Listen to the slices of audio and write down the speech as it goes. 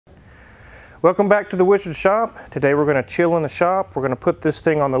Welcome back to the Wizard Shop. Today we're going to chill in the shop. We're going to put this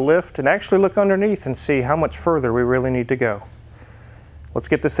thing on the lift and actually look underneath and see how much further we really need to go. Let's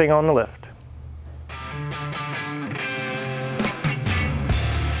get this thing on the lift.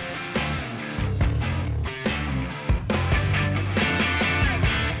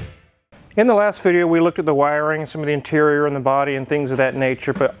 In the last video we looked at the wiring, some of the interior and the body and things of that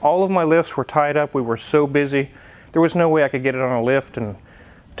nature, but all of my lifts were tied up. We were so busy. There was no way I could get it on a lift and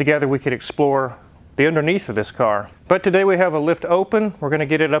together we could explore the underneath of this car. But today we have a lift open. We're going to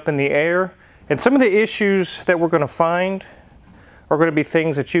get it up in the air. And some of the issues that we're going to find are going to be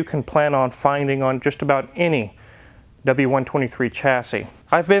things that you can plan on finding on just about any W123 chassis.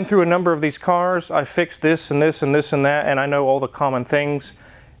 I've been through a number of these cars. I fixed this and this and this and that, and I know all the common things.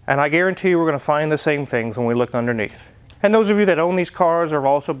 And I guarantee you we're going to find the same things when we look underneath. And those of you that own these cars or have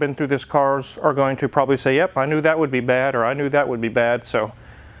also been through these cars are going to probably say, yep, I knew that would be bad, or I knew that would be bad. So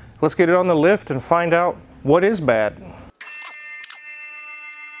let's get it on the lift and find out what is bad.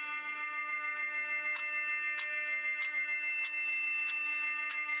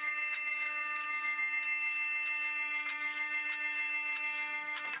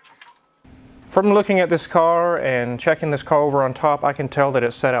 From looking at this car and checking this car over on top, I can tell that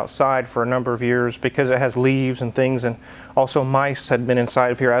it's set outside for a number of years because it has leaves and things, and also mice had been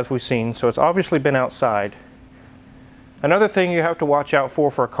inside of here as we've seen, so it's obviously been outside. Another thing you have to watch out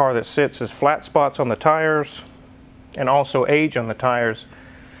for a car that sits is flat spots on the tires and also age on the tires.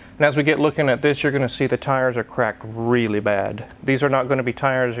 And as we get looking at this, you're going to see the tires are cracked really bad. These are not going to be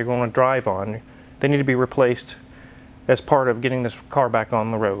tires you're going to drive on. They need to be replaced as part of getting this car back on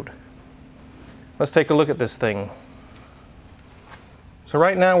the road. Let's take a look at this thing. So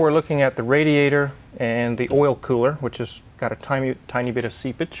right now we're looking at the radiator and the oil cooler, which has got a tiny bit of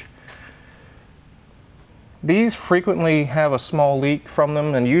seepage. These frequently have a small leak from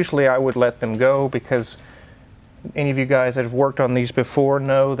them, and usually I would let them go because any of you guys that have worked on these before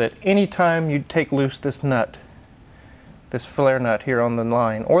know that anytime you take loose this nut, this flare nut here on the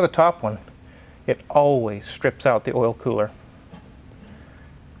line, or the top one, it always strips out the oil cooler.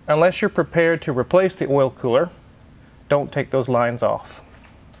 Unless you're prepared to replace the oil cooler, don't take those lines off.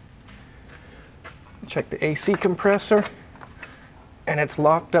 Check the AC compressor, and it's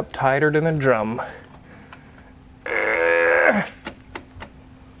locked up tighter than a drum.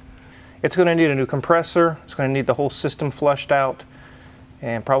 It's going to need a new compressor. It's going to need the whole system flushed out,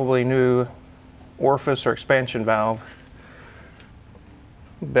 and probably new orifice or expansion valve.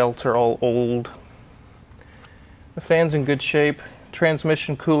 Belts are all old. The fan's in good shape.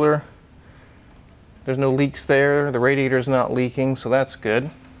 Transmission cooler, there's no leaks there. The radiator's not leaking, so that's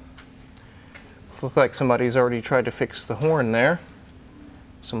good. Looks like somebody's already tried to fix the horn there.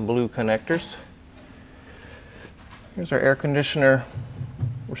 Some blue connectors. Here's our air conditioner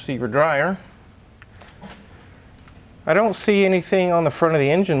receiver dryer. I don't see anything on the front of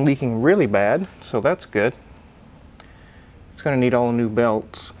the engine leaking really bad, so that's good. It's going to need all new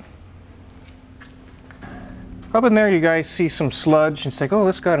belts. Up in there you guys see some sludge and say, oh,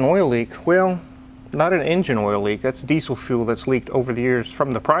 this got an oil leak. Well, not an engine oil leak. That's diesel fuel that's leaked over the years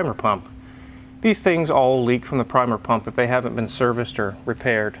from the primer pump. These things all leak from the primer pump if they haven't been serviced or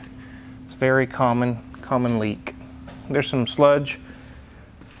repaired. It's a very common leak. There's some sludge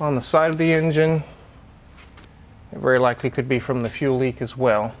on the side of the engine. It very likely could be from the fuel leak as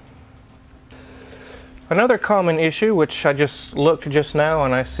well. Another common issue, which I just looked just now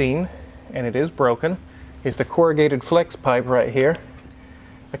and I've seen, and it is broken, is the corrugated flex pipe right here.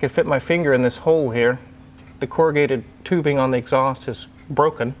 I can fit my finger in this hole here. The corrugated tubing on the exhaust is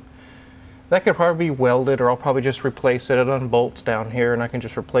broken. That could probably be welded, or I'll probably just replace it. It unbolts down here and I can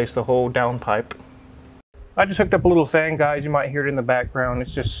just replace the whole downpipe. I just hooked up a little fan, guys. You might hear it in the background.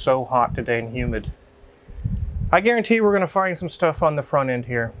 It's just so hot today and humid. I guarantee we're going to find some stuff on the front end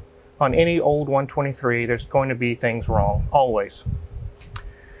here. On any old 123, there's going to be things wrong, always.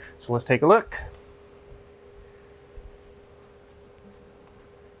 So let's take a look.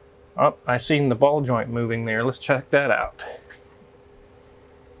 Oh, I seen the ball joint moving there. Let's check that out.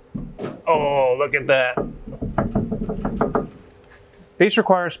 Oh, look at that. These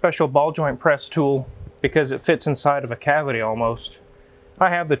require a special ball joint press tool because it fits inside of a cavity almost. I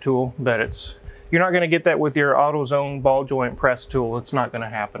have the tool, but you're not going to get that with your AutoZone ball joint press tool. It's not going to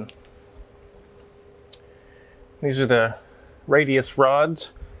happen. These are the radius rods.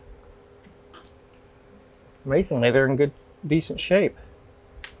 Amazingly, they're in decent shape.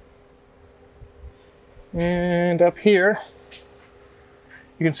 And up here,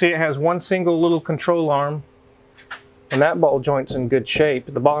 you can see it has one single little control arm, and that ball joint's in good shape.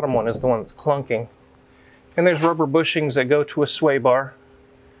 The bottom one is the one that's clunking. And there's rubber bushings that go to a sway bar.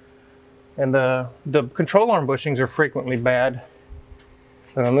 And the control arm bushings are frequently bad,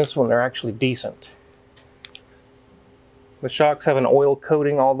 but on this one they're actually decent. The shocks have an oil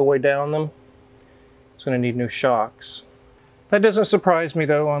coating all the way down them. It's going to need new shocks. That doesn't surprise me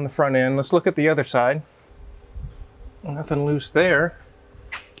though on the front end. Let's look at the other side. Nothing loose there.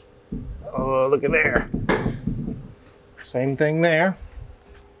 Oh, look at there. Same thing there.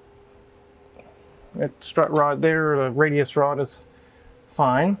 That strut rod there, the radius rod is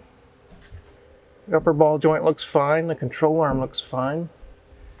fine. The upper ball joint looks fine. The control arm looks fine.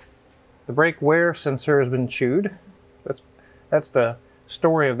 The brake wear sensor has been chewed. That's the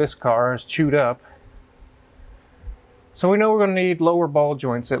story of this car, is chewed up. So we know we're going to need lower ball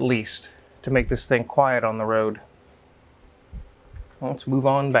joints at least to make this thing quiet on the road. Let's move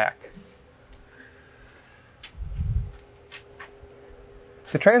on back.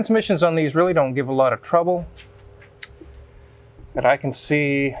 The transmissions on these really don't give a lot of trouble, but I can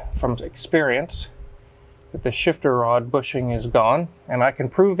see from experience that the shifter rod bushing is gone, and I can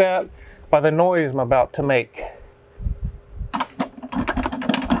prove that by the noise I'm about to make.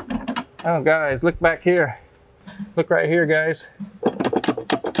 Oh guys, look back here. Look right here, guys.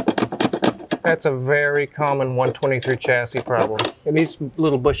 That's a very common 123 chassis problem. It needs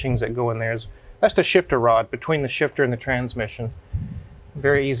little bushings that go in there. That's the shifter rod between the shifter and the transmission.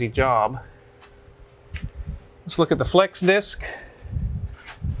 Very easy job. Let's look at the flex disc.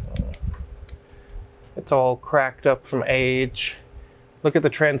 It's all cracked up from age. Look at the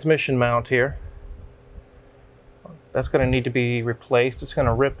transmission mount here. That's going to need to be replaced. It's going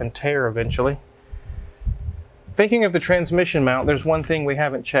to rip and tear eventually. Thinking of the transmission mount, there's one thing we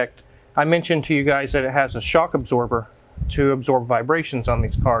haven't checked. I mentioned to you guys that it has a shock absorber to absorb vibrations on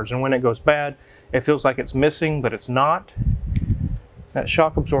these cars, and when it goes bad, it feels like it's missing, but it's not. That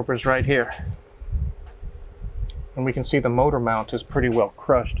shock absorber is right here. And we can see the motor mount is pretty well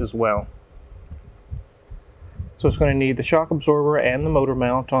crushed as well. So it's going to need the shock absorber and the motor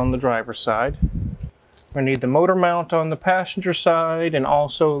mount on the driver's side. We're going to need the motor mount on the passenger side, and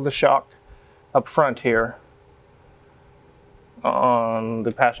also the shock up front here on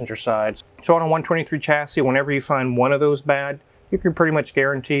the passenger side. So on a 123 chassis, whenever you find one of those bad, you can pretty much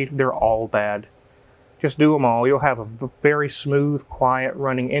guarantee they're all bad. Just do them all. You'll have a very smooth, quiet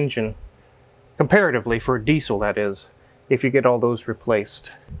running engine, comparatively for a diesel that is, if you get all those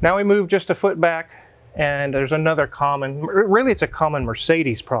replaced. Now we move just a foot back, and there's another common, really it's a common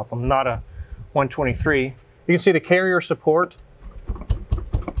Mercedes problem, not a 123. You can see the carrier support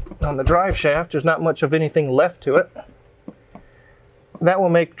on the drive shaft. There's not much of anything left to it. That will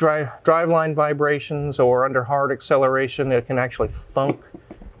make driveline vibrations, or under hard acceleration it can actually thunk,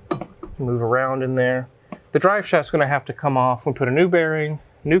 move around in there. The drive shaft's going to have to come off. We'll put a new bearing,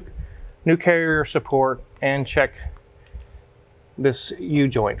 new carrier support, and check this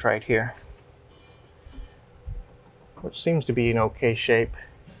U-joint right here, which seems to be in okay shape.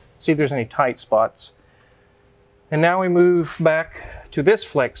 See if there's any tight spots. And now we move back to this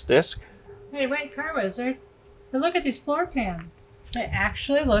flex disc. Hey, wait, Car Wizard. But look at these floor pans. They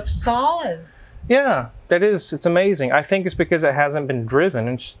actually look solid. Yeah, that is. It's amazing. I think it's because it hasn't been driven.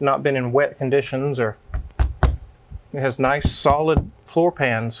 It's not been in wet conditions, or it has nice solid floor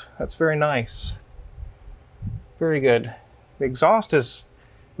pans. That's very nice. Very good. The exhaust is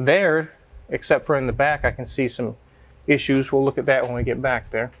there, except for in the back I can see some issues. We'll look at that when we get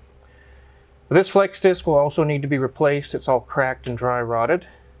back there. This flex disc will also need to be replaced. It's all cracked and dry rotted.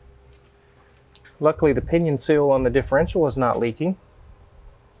 Luckily the pinion seal on the differential is not leaking.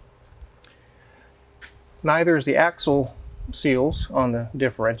 Neither is the axle seals on the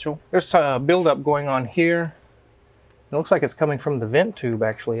differential. There's a buildup going on here. It looks like it's coming from the vent tube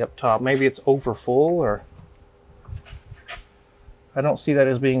actually up top. Maybe it's over full, or I don't see that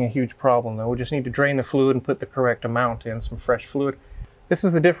as being a huge problem though. We just need to drain the fluid and put the correct amount in, some fresh fluid. This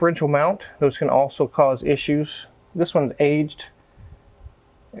is the differential mount. Those can also cause issues. This one's aged.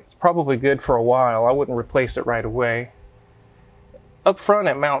 It's probably good for a while. I wouldn't replace it right away. Up front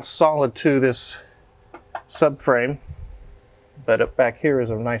it mounts solid to this subframe, but up back here is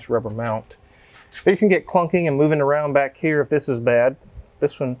a nice rubber mount. But you can get clunking and moving around back here if this is bad.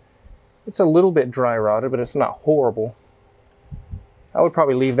 This one, it's a little bit dry rotted, but it's not horrible. I would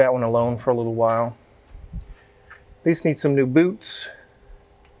probably leave that one alone for a little while. These need some new boots,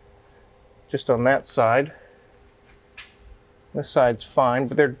 just on that side. This side's fine,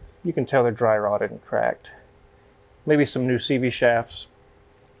 but you can tell they're dry rotted and cracked. Maybe some new CV shafts.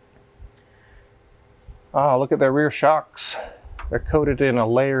 Ah, look at their rear shocks. They're coated in a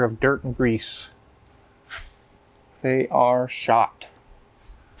layer of dirt and grease. They are shot.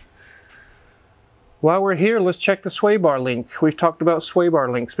 While we're here, let's check the sway bar link. We've talked about sway bar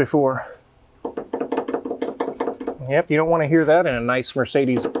links before. Yep, you don't want to hear that in a nice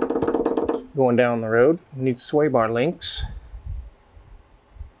Mercedes going down the road. You need sway bar links.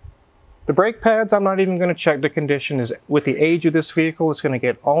 The brake pads, I'm not even going to check the condition. Is with the age of this vehicle, it's going to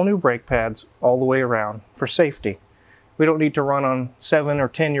get all new brake pads all the way around for safety. We don't need to run on 7 or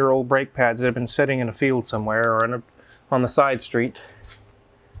 10-year-old brake pads that have been sitting in a field somewhere or on the side street.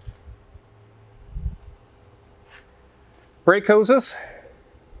 Brake hoses,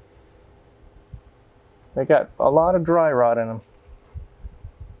 they got a lot of dry rot in them.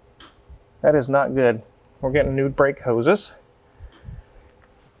 That is not good. We're getting new brake hoses.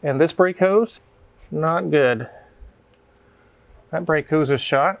 And this brake hose, not good. That brake hose is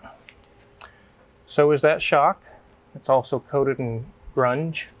shot. So is that shock. It's also coated in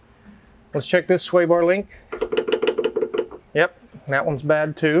grunge. Let's check this sway bar link. Yep, that one's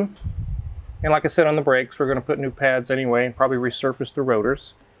bad too. And like I said on the brakes, we're going to put new pads anyway and probably resurface the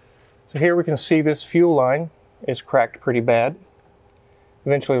rotors. So here we can see this fuel line is cracked pretty bad.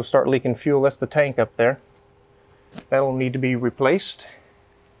 Eventually it'll start leaking fuel. That's the tank up there. That'll need to be replaced.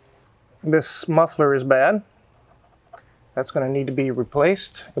 This muffler is bad. That's going to need to be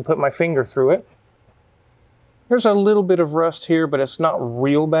replaced. I can put my finger through it. There's a little bit of rust here, but it's not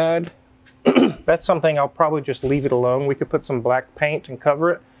real bad. That's something I'll probably just leave it alone. We could put some black paint and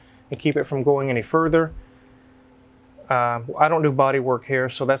cover it and keep it from going any further. I don't do body work here,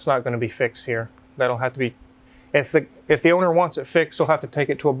 so that's not going to be fixed here. That'll have to be, if the owner wants it fixed, they'll have to take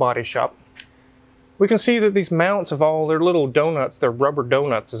it to a body shop. We can see that these mounts of all, they're little donuts, they're rubber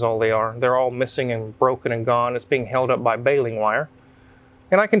donuts is all they are. They're all missing and broken and gone. It's being held up by baling wire.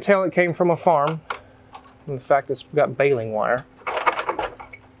 And I can tell it came from a farm. In fact, it's got baling wire.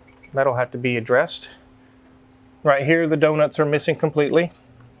 That'll have to be addressed. Right here, the donuts are missing completely.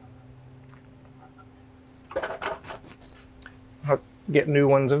 I'll get new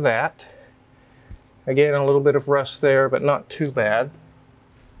ones of that. Again, a little bit of rust there, but not too bad.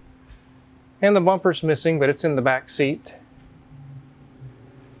 And the bumper's missing, but it's in the back seat.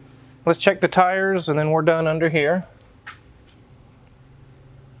 Let's check the tires, and then we're done under here.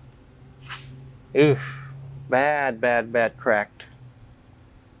 Oof. Bad, bad, bad cracked.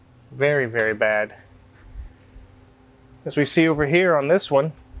 Very, very bad. As we see over here on this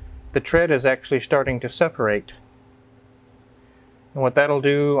one, the tread is actually starting to separate. And what that'll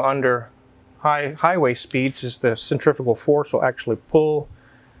do under highway speeds is the centrifugal force will actually pull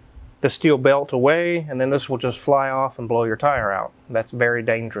the steel belt away, and then this will just fly off and blow your tire out. That's very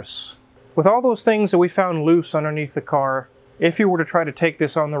dangerous. With all those things that we found loose underneath the car, if you were to try to take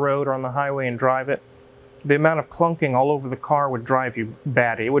this on the road or on the highway and drive it, the amount of clunking all over the car would drive you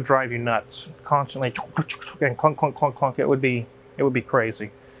batty. It would drive you nuts. Constantly and clunk, clunk, clunk, clunk. It would be crazy.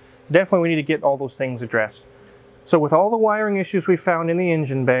 Definitely we need to get all those things addressed. So with all the wiring issues we found in the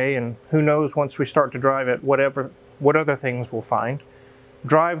engine bay, and who knows once we start to drive it, what other things we'll find.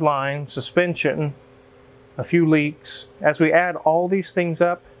 Drive line, suspension, a few leaks. As we add all these things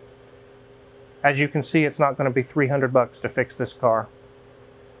up, as you can see, it's not going to be $300 to fix this car.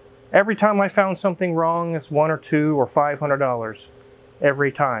 Every time I found something wrong, it's $100 or $200 or $500.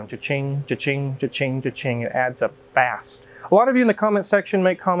 Every time. Cha-ching, cha-ching, cha-ching, cha-ching. It adds up fast. A lot of you in the comment section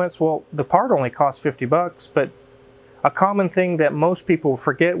make comments, well, the part only costs $50, but a common thing that most people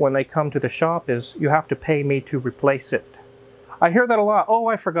forget when they come to the shop is you have to pay me to replace it. I hear that a lot. Oh,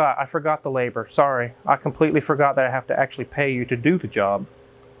 I forgot the labor. Sorry, I completely forgot that I have to actually pay you to do the job.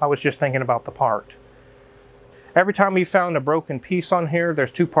 I was just thinking about the part. Every time we found a broken piece on here,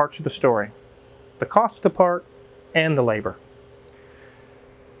 there's two parts to the story. The cost of the part and the labor.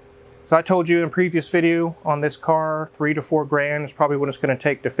 So I told you in a previous video on this car, $3 to $4 grand is probably what it's going to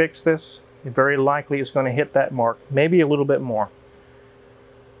take to fix this. It very likely is going to hit that mark, maybe a little bit more.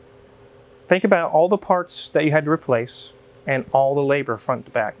 Think about all the parts that you had to replace and all the labor front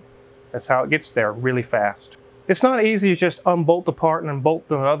to back. That's how it gets there really fast. It's not easy to just unbolt the part and then bolt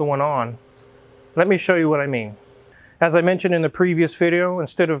the other one on. Let me show you what I mean. As I mentioned in the previous video,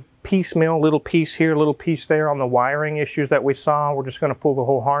 instead of piecemeal, little piece here, little piece there on the wiring issues that we saw, we're just going to pull the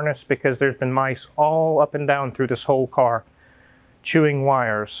whole harness because there's been mice all up and down through this whole car chewing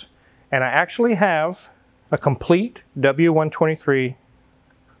wires. And I actually have a complete W123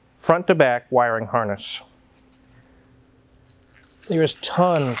 front to back wiring harness. There's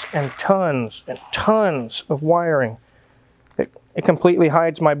tons and tons and tons of wiring. It completely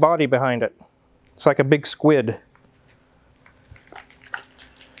hides my body behind it. It's like a big squid.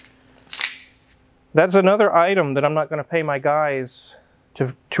 That's another item that I'm not going to pay my guys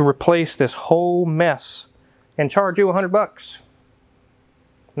to replace this whole mess and charge you $100.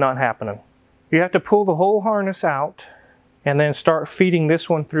 Not happening. You have to pull the whole harness out and then start feeding this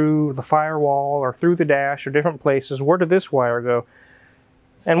one through the firewall or through the dash or different places. Where did this wire go?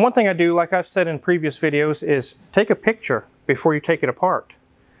 And one thing I do, like I've said in previous videos, is take a picture before you take it apart.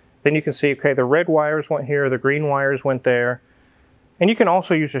 Then you can see, okay, the red wires went here, the green wires went there. And you can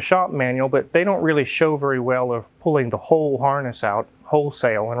also use a shop manual, but they don't really show very well of pulling the whole harness out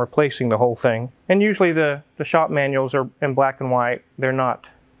wholesale and replacing the whole thing. And usually the shop manuals are in black and white. They're not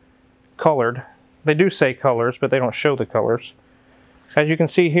colored. They do say colors, but they don't show the colors. As you can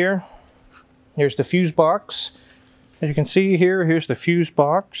see here, here's the fuse box. As you can see here, here's the fuse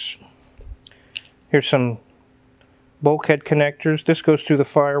box. Here's some bulkhead connectors. This goes through the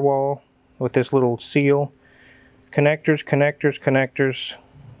firewall with this little seal. Connectors, connectors, connectors,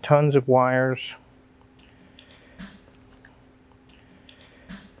 tons of wires.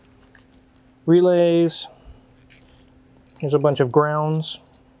 Relays. There's a bunch of grounds.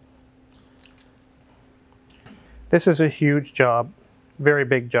 This is a huge job, very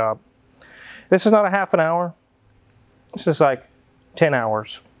big job. This is not a half an hour. This is like 10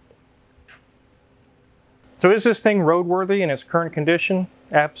 hours. So is this thing roadworthy in its current condition?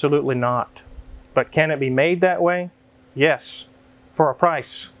 Absolutely not. But can it be made that way? Yes, for a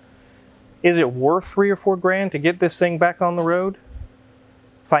price. Is it worth $3 or $4 grand to get this thing back on the road?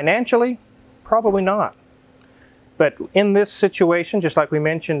 Financially, probably not. But in this situation, just like we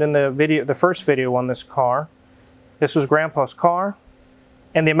mentioned in the first video on this car, this was Grandpa's car,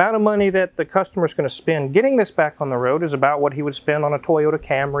 and the amount of money that the customer is going to spend getting this back on the road is about what he would spend on a Toyota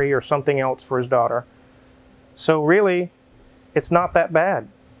Camry or something else for his daughter. So really, it's not that bad.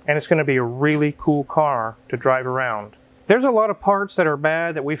 And it's going to be a really cool car to drive around. There's a lot of parts that are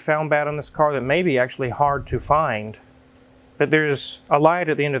bad, that we found bad on this car, that may be actually hard to find. But there's a light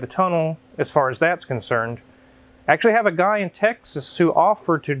at the end of the tunnel as far as that's concerned. I actually have a guy in Texas who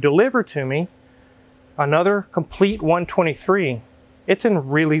offered to deliver to me another complete 123. It's in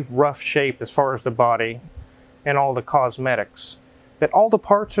really rough shape as far as the body and all the cosmetics. But all the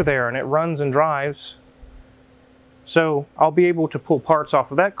parts are there and it runs and drives. So I'll be able to pull parts off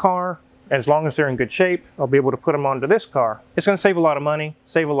of that car. As long as they're in good shape, I'll be able to put them onto this car. It's going to save a lot of money,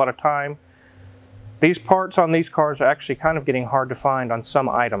 save a lot of time. These parts on these cars are actually kind of getting hard to find on some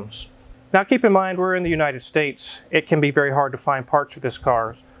items. Now keep in mind, we're in the United States. It can be very hard to find parts for this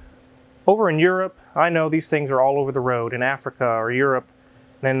car. Over in Europe, I know these things are all over the road, in Africa or Europe,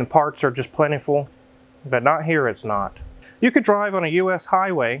 and the parts are just plentiful, but not here, it's not. You could drive on a US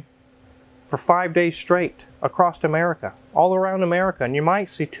highway for 5 days straight across America, all around America, and you might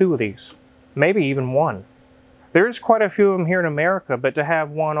see 2 of these, maybe even 1. There is quite a few of them here in America, but to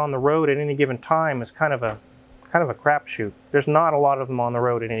have one on the road at any given time is kind of a crapshoot. There's not a lot of them on the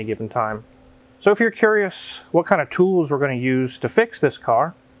road at any given time. So if you're curious what kind of tools we're going to use to fix this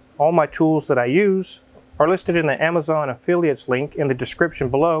car, all my tools that I use are listed in the Amazon affiliates link in the description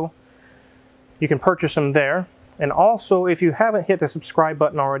below. You can purchase them there. And also, if you haven't hit the subscribe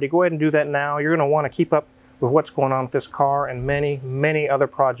button already, go ahead and do that now. You're going to want to keep up with what's going on with this car and many, many other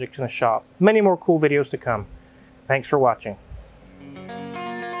projects in the shop. Many more cool videos to come. Thanks for watching.